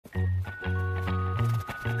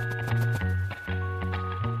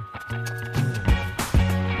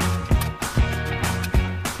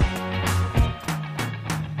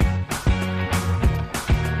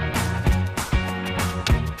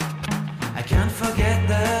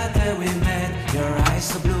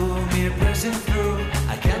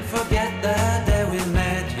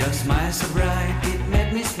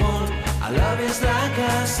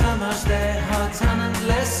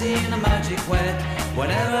is wet.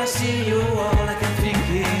 Whenever I see you, all I can think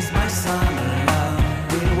is my summer love.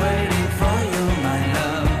 Been waiting for you, my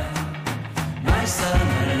love. My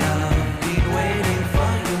summer love. Been waiting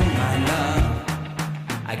for you, my love.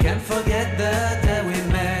 I can't forget the day we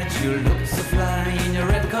met. You looked so fly in your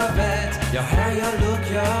red Corvette. Your hair, your look,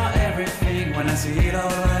 your everything. When I see it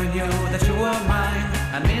all, I knew that you were mine.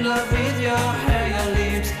 I'm in love with your hair, your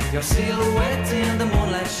lips, your silhouette in the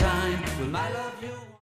moonlight shine. Will my love